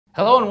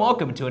Hello and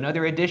welcome to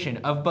another edition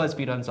of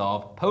BuzzFeed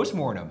Unsolved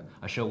Post-Mortem,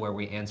 a show where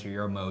we answer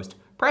your most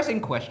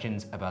pressing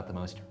questions about the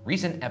most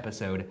recent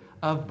episode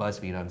of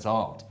BuzzFeed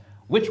Unsolved,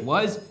 which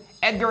was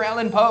Edgar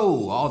Allan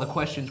Poe. All the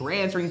questions we're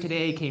answering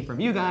today came from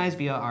you guys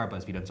via our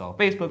BuzzFeed Unsolved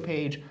Facebook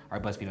page, our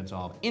BuzzFeed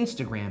Unsolved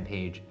Instagram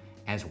page,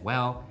 as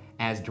well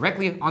as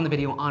directly on the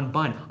video on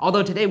Bun.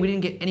 Although today we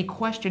didn't get any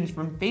questions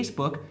from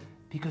Facebook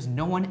because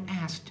no one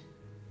asked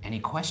any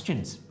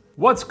questions.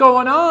 What's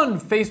going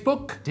on,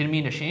 Facebook? Didn't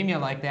mean to shame you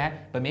like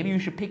that, but maybe you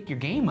should pick your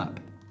game up.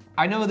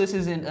 I know this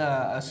isn't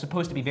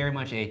supposed to be very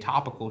much a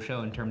topical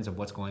show in terms of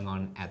what's going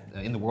on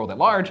in the world at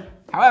large.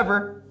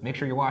 However, make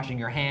sure you're washing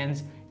your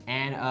hands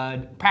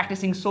and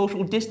practicing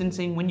social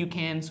distancing when you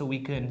can so we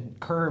can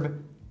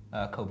curb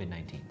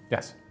COVID-19.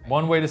 Yes.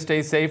 One way to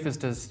stay safe is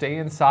to stay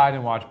inside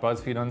and watch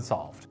BuzzFeed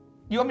Unsolved.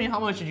 I mean, how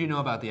much did you know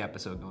about the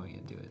episode going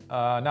into it?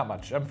 Not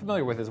much. I'm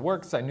familiar with his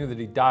works. I knew that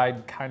he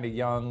died kind of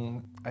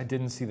young. I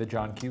didn't see the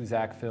John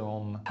Cusack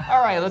film.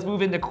 All right, let's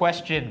move into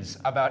questions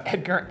about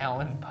Edgar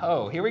Allan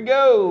Poe. Here we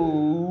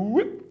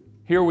go.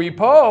 Here we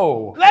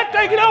Poe. Let's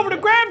take it over to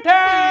Grahamtown.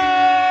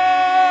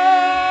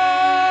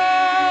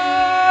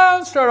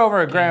 Start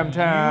over at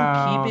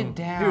Grahamtown. You keep it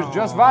down. He was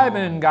just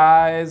vibing,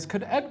 guys.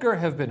 Could Edgar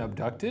have been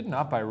abducted,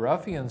 not by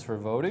ruffians for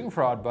voting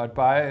fraud, but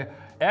by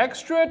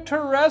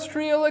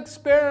extraterrestrial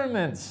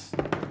experiments?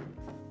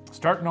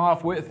 Starting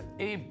off with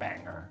a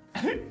banger.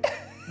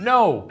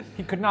 No,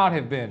 he could not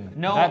have been.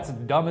 No, that's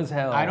dumb as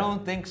hell. I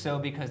don't think so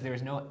because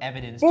there's no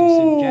evidence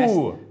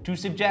to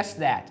suggest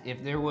that.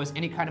 If there was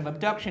any kind of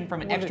abduction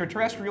from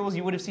extraterrestrials,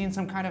 you would have seen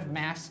some kind of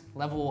mass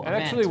level event.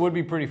 It actually would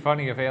be pretty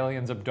funny if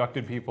aliens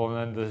abducted people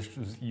and then the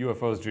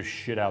UFOs just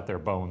shit out their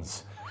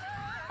bones.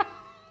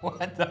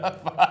 What the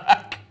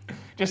fuck?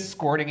 Just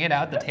squirting it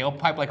out the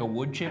tailpipe like a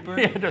wood chipper?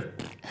 Yeah,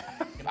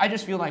 I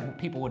just feel like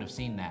people would have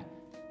seen that.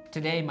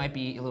 Today might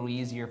be a little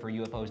easier for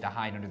UFOs to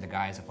hide under the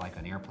guise of like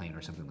an airplane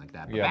or something like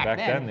that. But yeah, back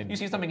then you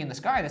see something in the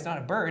sky that's not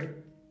a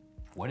bird.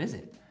 What is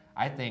it?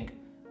 I think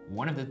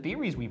one of the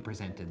theories we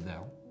presented,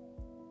 though,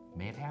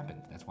 may have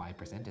happened. That's why I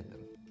presented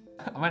them.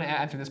 I'm gonna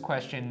answer this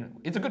question.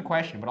 It's a good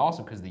question, but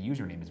also because the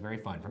username is very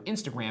fun. From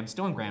Instagram,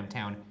 still in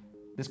Grahamtown.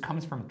 This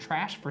comes from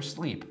Trash for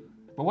Sleep.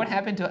 But what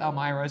happened to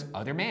Elmira's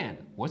other man?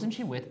 Wasn't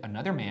she with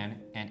another man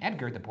and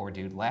Edgar, the poor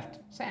dude, left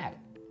sad?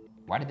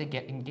 Why did they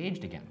get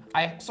engaged again?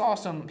 I saw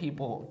some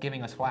people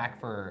giving us flack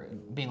for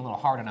being a little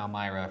hard on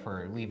Elmira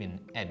for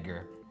leaving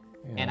Edgar.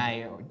 Yeah. And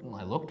I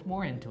looked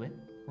more into it,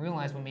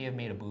 realized we may have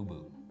made a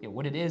boo-boo.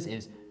 What it is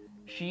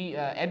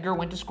Edgar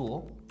went to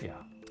school.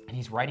 Yeah. And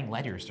he's writing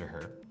letters to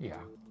her.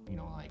 Yeah. You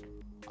know, like,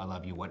 I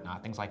love you,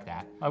 whatnot, things like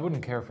that. I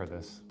wouldn't care for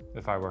this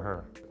if I were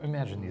her.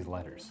 Imagine these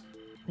letters.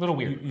 A little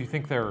weird. You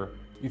think they're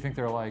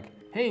like,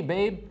 hey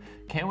babe,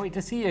 can't wait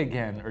to see you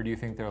again? Or do you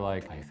think they're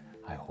like,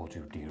 I hold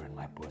you dear in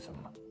my bosom?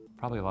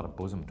 Probably a lot of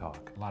bosom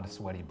talk. A lot of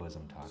sweaty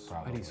bosom talk,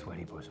 probably.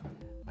 Sweaty bosom.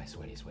 My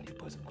sweaty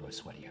bosom grows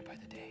sweatier by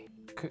the day.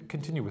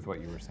 Continue with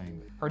what you were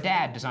saying. Her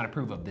dad does not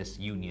approve of this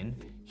union.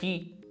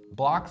 He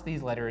blocks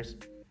these letters.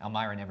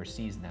 Elmira never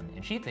sees them,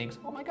 and she thinks,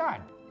 oh my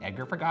God,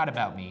 Edgar forgot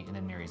about me, and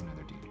then marries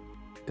another dude.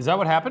 Is that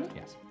what happened?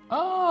 Yes.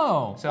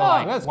 Oh, so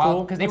that's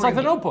cool. It's like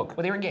The Notebook.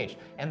 Well, they were engaged,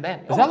 and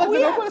then is that like The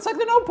Notebook? It's like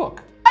The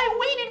Notebook. I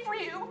waited for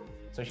you.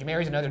 So she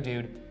marries another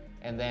dude,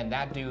 and then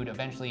that dude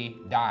eventually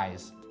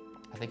dies.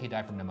 I think he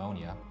died from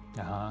pneumonia.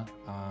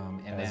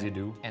 As you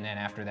do. And then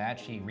after that,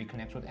 she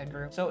reconnects with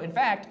Edgar. So in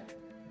fact,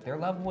 their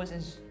love was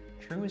as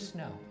true as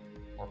snow,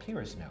 or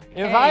pure as snow.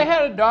 If I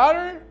had a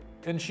daughter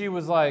and she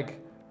was like,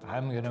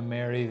 I'm gonna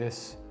marry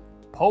this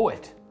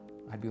poet,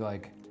 I'd be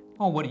like,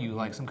 oh, what are you,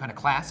 like some kind of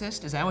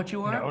classist? Is that what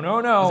you are?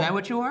 No. Is that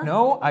what you are?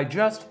 No, I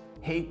just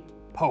hate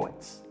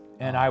poets.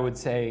 And I would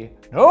say,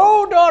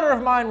 no daughter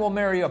of mine will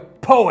marry a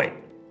poet.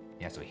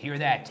 Yeah, so hear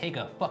that, take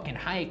a fucking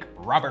hike,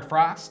 Robert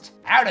Frost.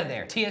 Out of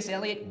there, T.S.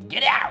 Eliot,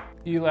 get out!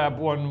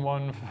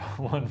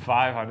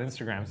 Elab1115 on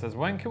Instagram says,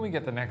 when can we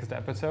get the next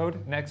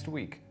episode? Next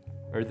week,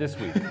 or this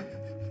week.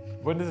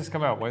 When does this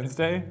come out,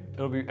 Wednesday?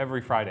 It'll be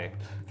every Friday,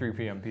 3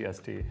 p.m.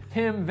 PST.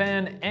 Tim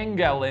Van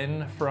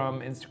Engelen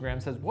from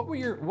Instagram says, what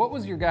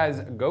was your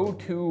guys'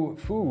 go-to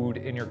food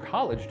in your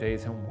college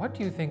days, and what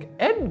do you think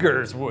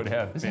Edgar's would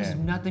have been? This has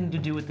nothing to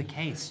do with the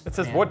case. It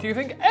says, what do you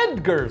think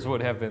Edgar's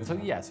would have been? So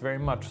yes, very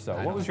much so.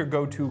 What was your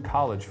go-to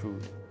college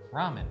food?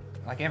 Ramen.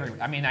 I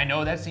mean, I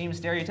know that seems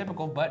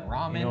stereotypical, but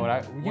ramen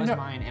was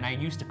mine, and I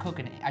used to put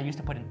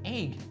an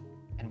egg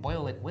and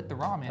boil it with the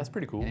ramen. That's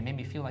pretty cool. And it made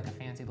me feel like a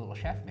fancy little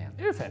chef, man.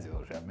 You're a fancy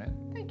little chef, man.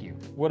 Thank you.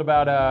 What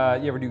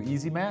about, you ever do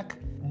Easy Mac?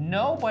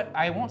 No, but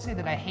I won't say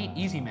that I hate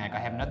Easy Mac. I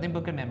have nothing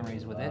but good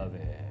memories with Love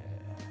it.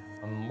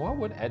 What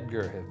would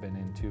Edgar have been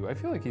into? I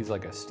feel like he's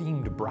like a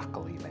steamed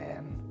broccoli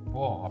man.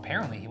 Well,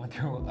 apparently he went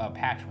through a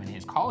patch in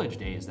his college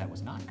days that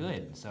was not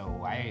good.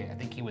 So I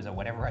think he was a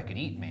whatever I could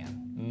eat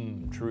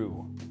man.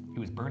 True. He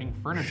was burning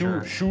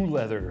furniture. Shoe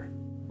leather.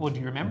 Well, do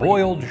you remember?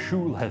 Boiled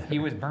shoe leather. He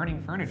was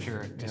burning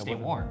furniture to stay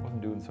warm.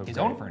 Wasn't doing so His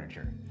great. own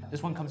furniture.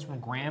 This one comes from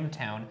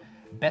Grahamtown.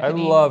 I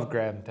love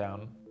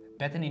Grahamtown.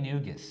 Bethany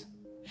Nugas.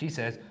 She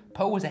says,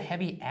 Poe was a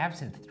heavy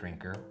absinthe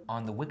drinker.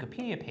 On the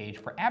Wikipedia page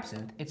for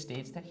absinthe, it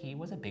states that he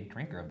was a big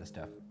drinker of the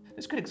stuff.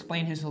 This could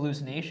explain his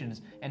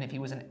hallucinations, and if he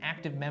was an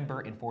active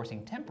member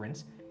enforcing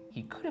temperance,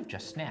 he could have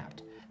just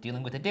snapped.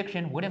 Dealing with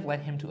addiction would have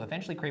led him to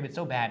eventually crave it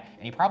so bad,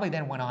 and he probably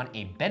then went on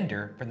a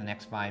bender for the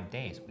next 5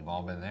 days. We've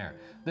all been there.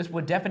 This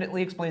would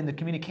definitely explain the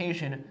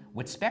communication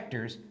with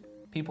specters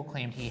people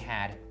claimed he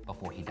had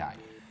before he died.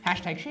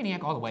 Hashtag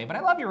Shaniac all the way, but I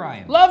love you,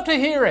 Ryan. Love to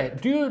hear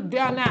it.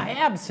 Now,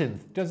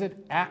 absinthe, does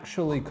it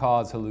actually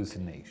cause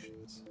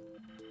hallucinations?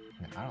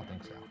 No, I don't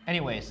think so.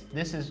 Anyways,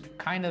 this is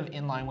kind of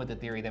in line with the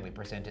theory that we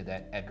presented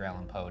that Edgar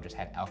Allan Poe just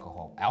had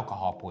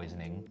alcohol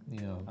poisoning.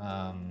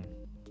 Yeah.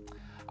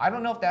 I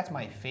don't know if that's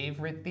my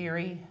favorite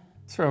theory.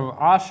 It's from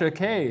Asha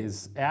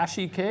Kaze.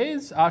 Asha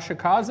Kaze?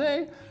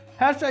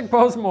 Hashtag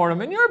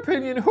postmortem. In your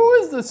opinion, who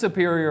is the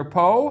superior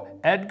Poe?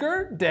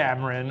 Edgar,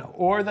 Dameron,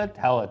 or the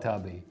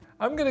Teletubby?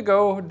 I'm gonna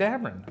go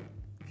Dameron.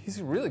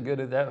 He's really good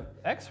at that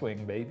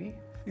X-Wing, baby.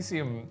 You see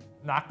him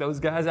knock those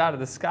guys out of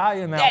the sky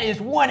and that is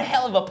one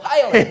hell of a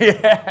pilot.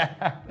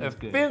 Yeah, the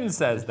Finn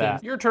says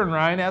that. Your turn,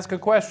 Ryan, ask a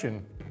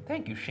question.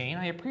 Thank you, Shane,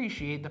 I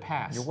appreciate the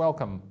pass. You're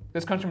welcome.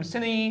 This comes from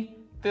Cine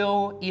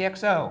Phil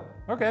EXO.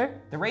 Okay.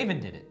 The Raven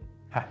did it.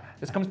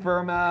 This comes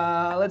from,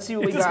 let's see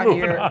what we got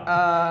here.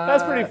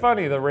 That's pretty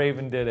funny, the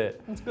Raven did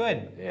it. That's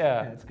good.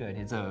 Yeah. That's good.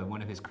 It's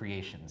one of his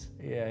creations.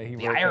 Yeah,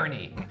 the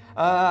irony.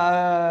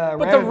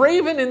 But the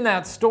Raven in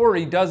that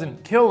story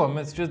doesn't kill him,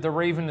 it's just the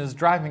Raven is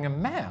driving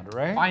him mad,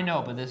 right? I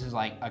know, but this is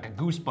like a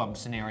Goosebumps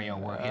scenario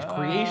where his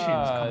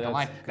creations come to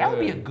life. Good. That would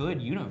be a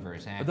good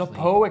universe, actually. The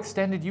Poe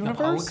Extended Universe?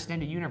 The Poe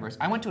Extended Universe.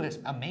 I went to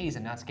a maze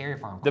and Not Scary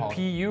Farm the called...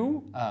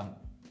 PU?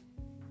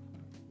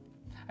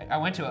 I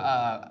went to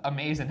a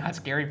maze and Not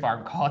Scary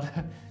Farm called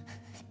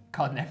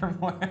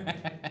Nevermore.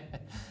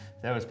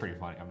 That was pretty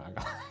funny. I'm not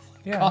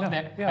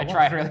gonna. Yeah, I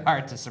tried really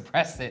hard to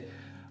suppress it,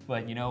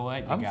 but you know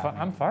what?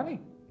 I'm funny.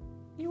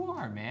 You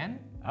are, man.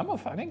 I'm a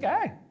funny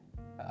guy.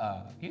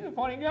 He's a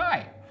funny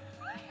guy.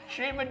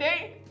 Shame a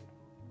day.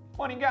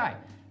 Funny guy.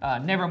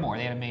 Nevermore.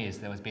 They had a maze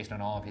that was based on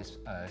all of his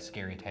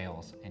scary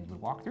tales, and you would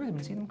walk through them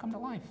and see them come to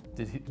life.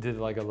 Did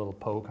like a little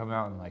Poe come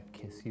out and like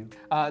kiss you?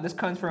 This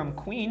comes from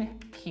Queen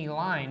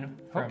Keyline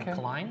from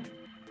Klein.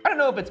 I don't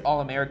know if it's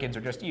all Americans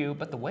or just you,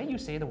 but the way you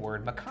say the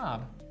word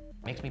macabre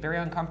makes me very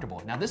uncomfortable.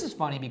 Now this is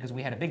funny because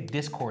we had a big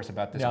discourse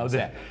about this on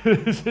set.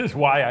 This is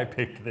why I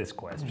picked this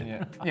question.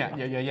 Yeah,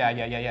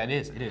 it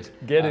is.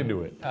 Get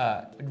into it.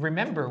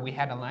 Remember, we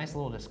had a nice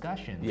little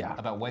discussion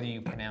about whether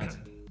you pronounce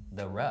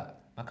the R,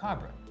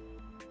 macabre.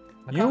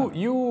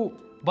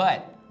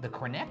 But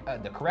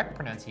the correct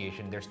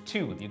pronunciation, there's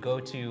two. If you go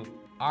to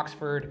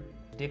Oxford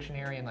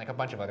Dictionary and like a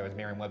bunch of others,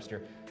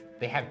 Merriam-Webster,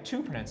 they have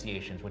two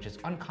pronunciations, which is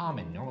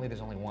uncommon. Normally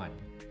there's only one.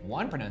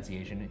 One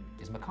pronunciation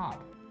is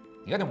macabre.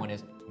 The other one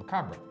is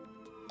macabre.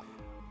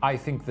 I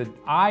think that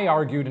I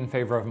argued in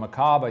favor of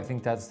macabre. I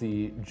think that's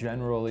the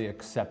generally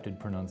accepted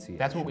pronunciation.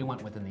 That's what we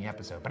went with in the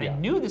episode, but I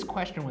knew this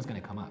question was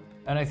gonna come up.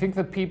 And I think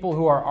the people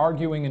who are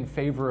arguing in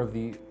favor of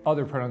the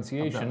other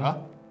pronunciation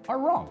are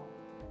wrong.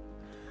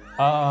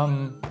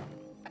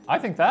 I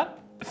think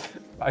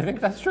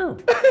that's true.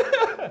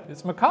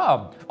 It's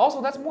macabre.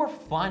 Also, that's more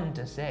fun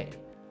to say.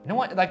 You know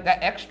what? Like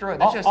that extra.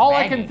 That's just all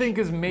baggage. I can think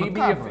is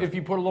maybe if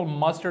you put a little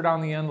mustard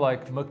on the end,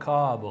 like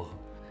macabre,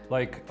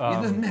 like.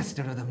 The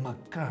mustard of the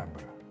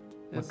macabre.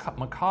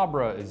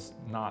 Macabre is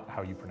not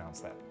how you pronounce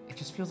that. It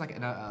just feels like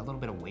a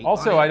little bit of weight.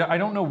 Also, on it. I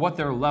don't know what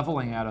they're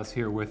leveling at us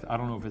here with. I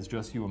don't know if it's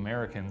just you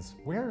Americans.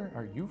 Where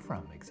are you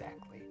from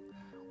exactly?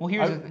 Well,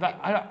 here's.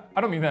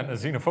 I don't mean that in a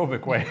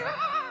xenophobic way.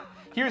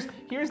 Here's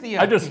the.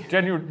 I just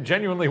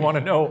genuinely want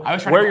to know I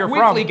was trying where to you're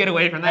quickly from get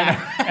away from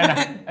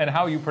that. and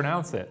how you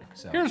pronounce it.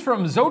 So. Here's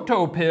from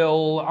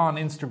Zotopil on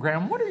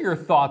Instagram. What are your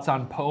thoughts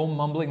on Poe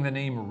mumbling the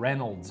name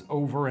Reynolds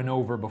over and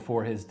over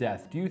before his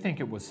death? Do you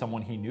think it was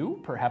someone he knew?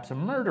 Perhaps a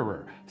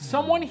murderer?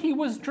 Someone he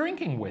was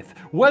drinking with?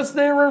 Was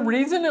there a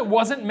reason it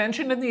wasn't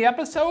mentioned in the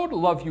episode?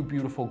 Love you,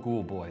 beautiful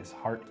ghoul boys.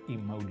 Heart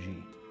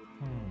emoji.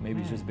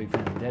 Maybe he's just a big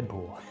fan of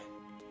Deadpool.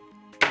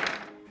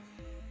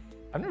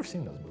 I've never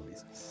seen those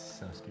movies.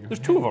 So stupid. There's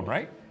two of them,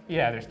 right?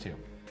 Yeah, there's two.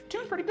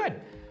 Two's pretty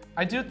good.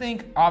 I do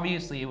think,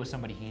 obviously, it was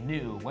somebody he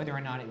knew. Whether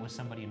or not it was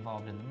somebody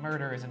involved in the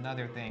murder is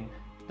another thing,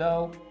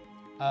 though.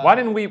 Why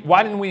didn't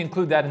we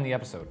include that in the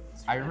episode?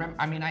 I remember.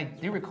 I mean, I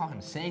do recall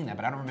him saying that,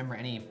 but I don't remember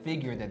any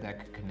figure that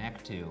could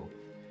connect to.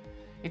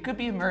 It could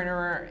be a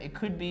murderer. It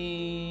could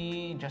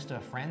be just a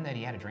friend that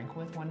he had a drink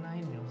with one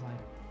night, and it was like,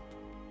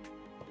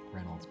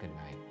 Reynolds, good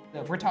night.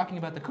 If we're talking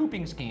about the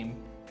cooping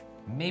scheme,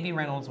 maybe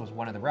Reynolds was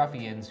one of the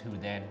ruffians who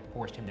then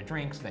forced him to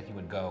drink so that he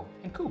would go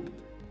and coop.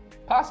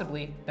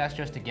 Possibly, that's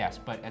just a guess,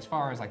 but as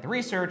far as like the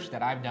research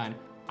that I've done,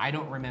 I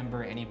don't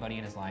remember anybody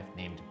in his life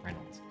named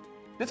Reynolds.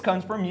 This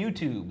comes from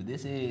YouTube.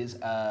 This is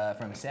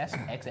from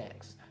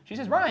SessXX. She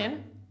says,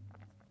 Ryan,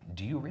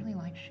 do you really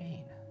like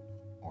Shane?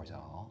 Or is it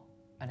all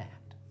an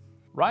act?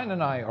 Ryan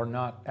and I are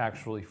not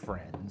actually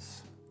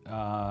friends.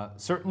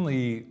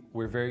 Certainly,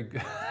 we're very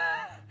good.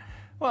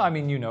 Well, I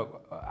mean, you know,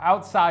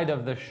 outside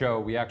of the show,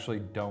 we actually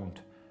don't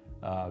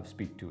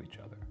speak to each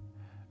other.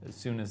 As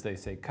soon as they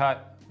say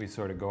cut, we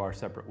sort of go our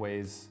separate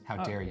ways. How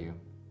dare you?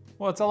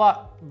 Well, it's a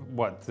lot,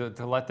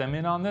 to let them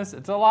in on this?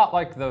 It's a lot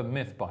like the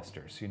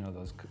Mythbusters, you know,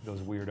 those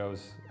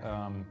weirdos.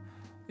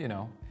 You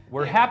know,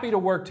 we're happy to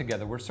work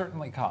together. We're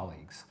certainly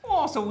colleagues. Well,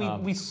 also,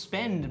 we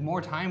spend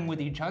more time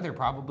with each other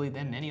probably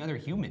than any other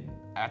human.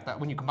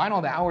 When you combine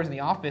all the hours in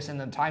the office and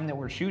the time that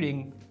we're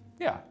shooting,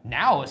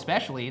 now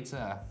especially, it's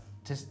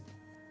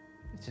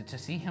to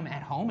see him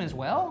at home as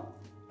well.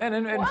 And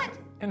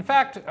in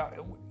fact,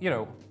 you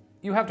know,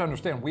 you have to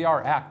understand, we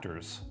are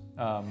actors.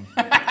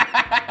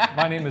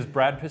 My name is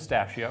Brad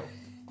Pistachio.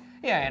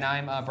 Yeah, and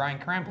I'm Brian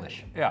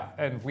Cramblish. Yeah,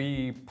 and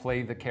we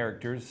play the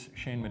characters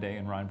Shane Madej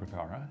and Ryan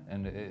Prepara,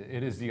 and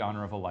it is the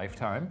honor of a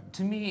lifetime.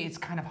 To me, it's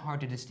kind of hard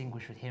to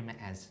distinguish with him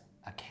as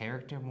a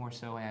character, more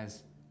so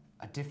as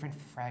a different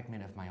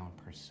fragment of my own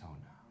persona.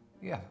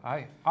 Yeah,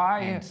 I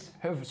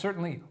have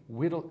certainly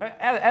whittled.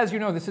 As you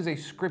know, this is a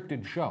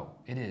scripted show.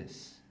 It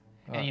is.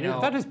 And you know,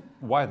 that is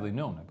widely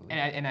known, I believe.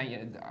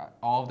 And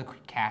all of the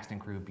cast and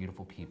crew,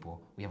 beautiful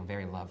people. We have a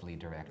very lovely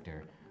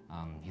director.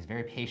 He's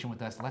very patient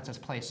with us, lets us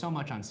play so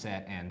much on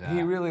set, and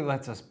he really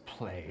lets us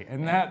play.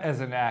 And that,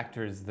 as an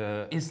actor, is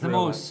the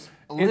most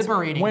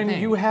liberating when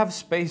thing. You have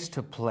space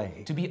to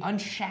play, to be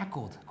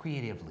unshackled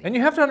creatively. And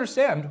you have to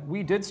understand,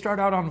 we did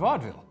start out on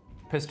vaudeville,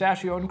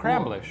 Pistachio and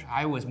Cramblish. Well,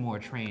 I was more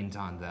trained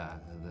on the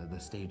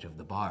stage of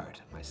the Bard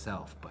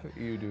myself, but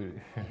you do.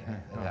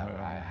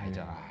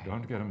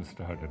 Don't get him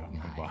started on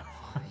the Bard.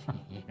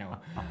 You know,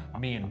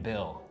 me and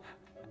Bill,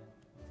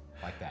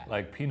 like that.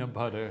 Like peanut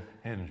butter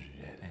and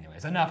shit.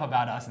 Anyways, enough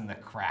about us and the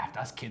craft.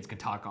 Us kids could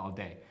talk all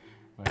day.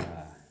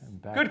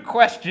 Good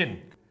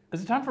question.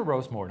 Is it time for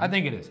Roast Mortem? I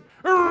think it is.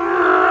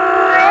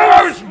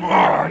 Roast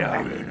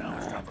Mortem!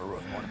 It's time for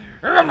Roast Mortem.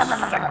 A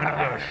segment of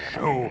the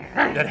show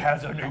that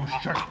has a new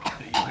shirt that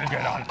you can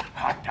get on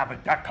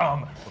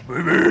hottopic.com.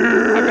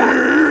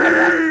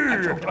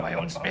 I choked on my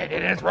own spit.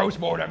 It is Roast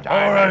Mortem time.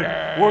 All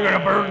right, we're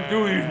gonna burn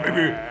through these,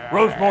 baby.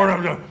 Roast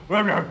Mortem.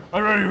 I'm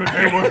ready to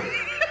table.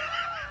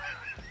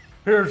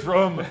 Here's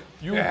from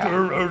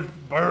Roast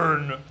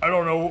Burn. I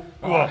don't know.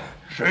 Well,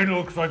 Shane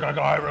looks like a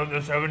guy around the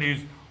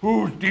 70s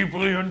who's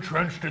deeply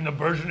entrenched in the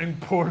burgeoning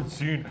porn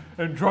scene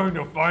and trying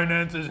to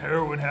finance his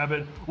heroin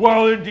habit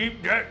while in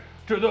deep debt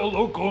to the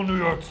local New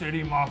York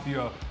City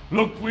mafia.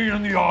 Look me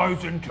in the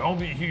eyes and tell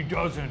me he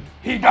doesn't.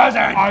 He doesn't!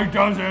 I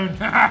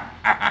doesn't!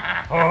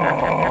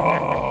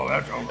 Oh,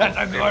 that's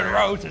a good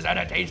roast. Is that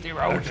a tasty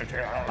roast?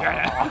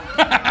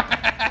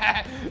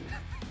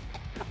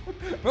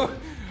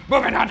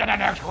 Moving on to the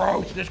next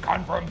roast. This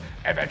comes from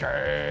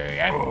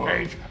FHA.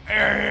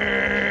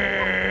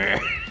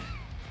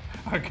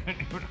 I can't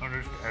even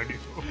understand you.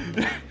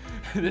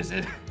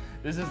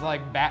 This is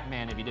like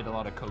Batman if he did a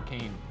lot of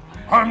cocaine.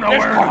 I'm not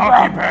wearing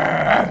hockey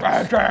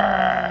pants.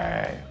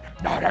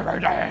 Not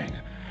everything.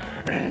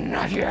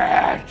 Not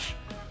yet.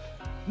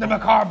 The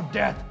macabre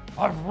death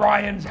of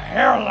Ryan's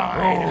hairline.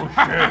 Oh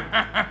shit.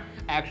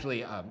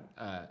 Actually,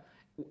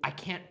 I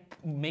can't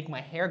make my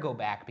hair go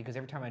back because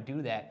every time I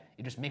do that,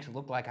 it just makes it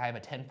look like I have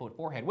a 10-foot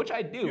forehead, which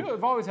I do. You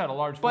have always had a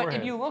large forehead. But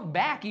if you look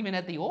back, even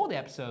at the old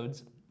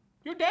episodes,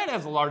 your dad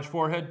has a large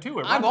forehead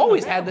too. I've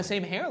always had the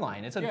same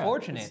hairline. It's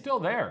unfortunate. It's still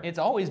there. It's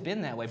always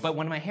been that way. But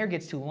when my hair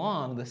gets too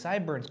long, the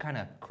sideburns kind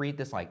of create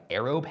this like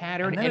arrow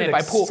pattern. And if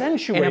I pull it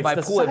back,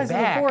 the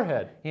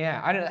forehead.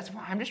 Yeah, that's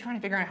why I'm just trying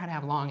to figure out how to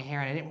have long hair,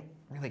 and I didn't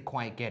really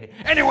quite get it.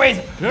 Anyways,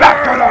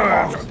 back to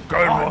the roast.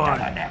 Good one.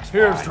 To the next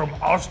Here's one. from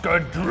Oscar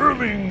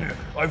Drumming.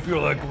 I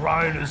feel like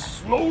Ryan is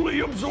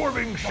slowly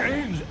absorbing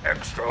Shane's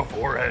extra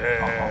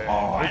forehead.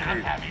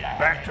 I'm happy to have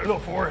back to the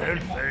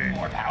forehead thing.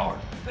 More power.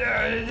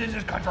 This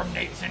is comes from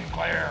Nate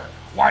Sinclair.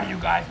 Why do you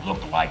guys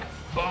look like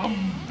bums?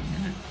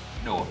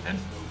 No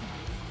offense, though.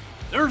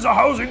 There's a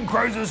housing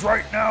crisis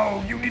right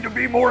now. You need to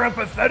be more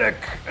empathetic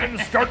and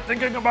start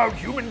thinking about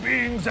human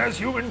beings as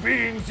human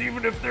beings,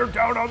 even if they're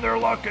down on their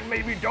luck and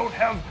maybe don't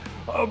have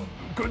a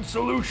good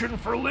solution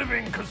for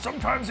living, because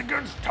sometimes it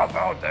gets tough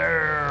out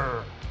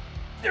there.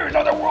 There's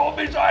other world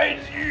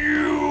besides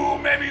you.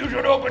 Maybe you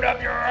should open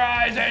up your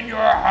eyes and your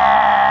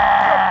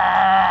heart.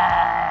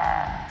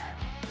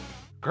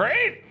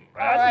 Great.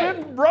 That's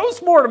been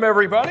Roast Mortem,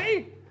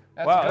 everybody.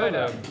 That's good.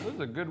 This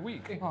is a good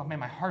week. Oh man,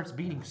 my heart's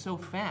beating so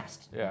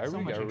fast. Yeah, so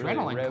much really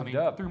adrenaline revved coming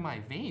up through my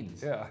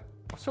veins. Yeah.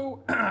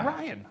 So,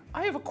 Ryan,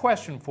 I have a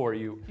question for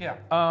you. Yeah.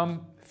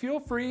 Feel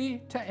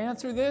free to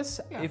answer this.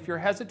 Yeah. If you're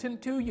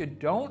hesitant to, you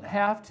don't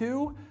have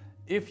to.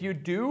 If you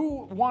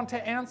do want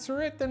to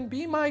answer it, then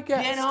be my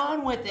guest. Get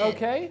on with it.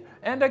 Okay?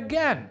 And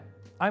again,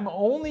 I'm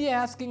only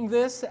asking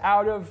this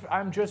out of,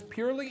 I'm just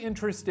purely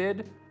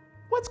interested.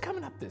 What's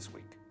coming up this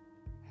week?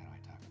 How do I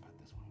talk about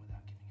this one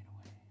without giving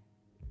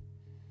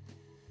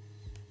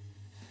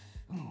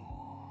it away?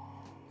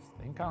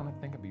 Ooh. Think on it.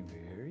 Think and be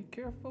very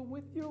careful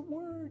with your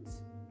words.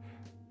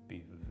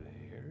 Be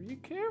very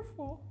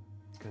careful.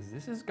 Because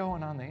this is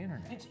going on the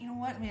internet. You know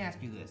what? Let me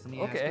ask you this.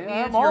 Okay,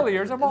 I'm all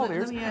ears. I'm all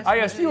ears. I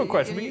asked you a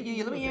question.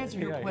 Let me answer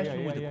your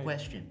question with a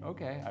question.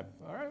 Okay,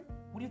 all right.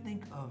 What do you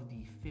think of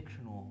the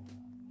fictional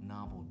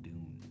novel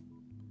Dune?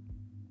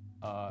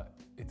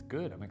 It's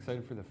good. I'm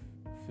excited for the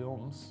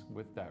films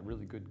with that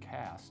really good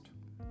cast.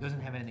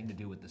 Doesn't have anything to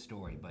do with the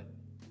story, but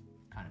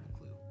kind of a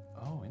clue.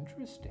 Oh,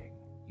 interesting.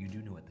 You do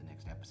know what the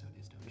next episode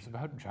is, don't you? It's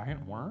about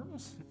giant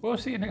worms? We'll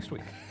see you next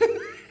week.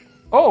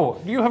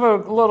 Oh, you have a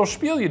little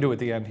spiel you do at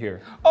the end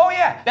here. Oh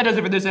yeah! That does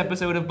it for this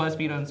episode of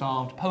BuzzFeed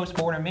Unsolved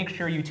Postmortem. Make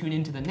sure you tune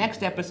in to the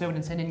next episode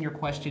and send in your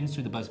questions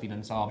to the BuzzFeed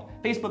Unsolved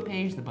Facebook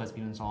page, the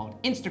BuzzFeed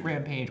Unsolved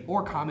Instagram page,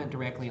 or comment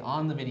directly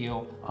on the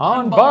video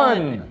On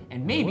Bun!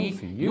 And maybe We'll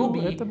see you'll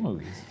be at the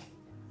movies.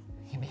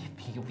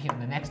 You'll be on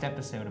the next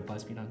episode of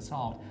BuzzFeed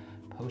Unsolved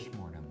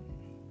Postmortem.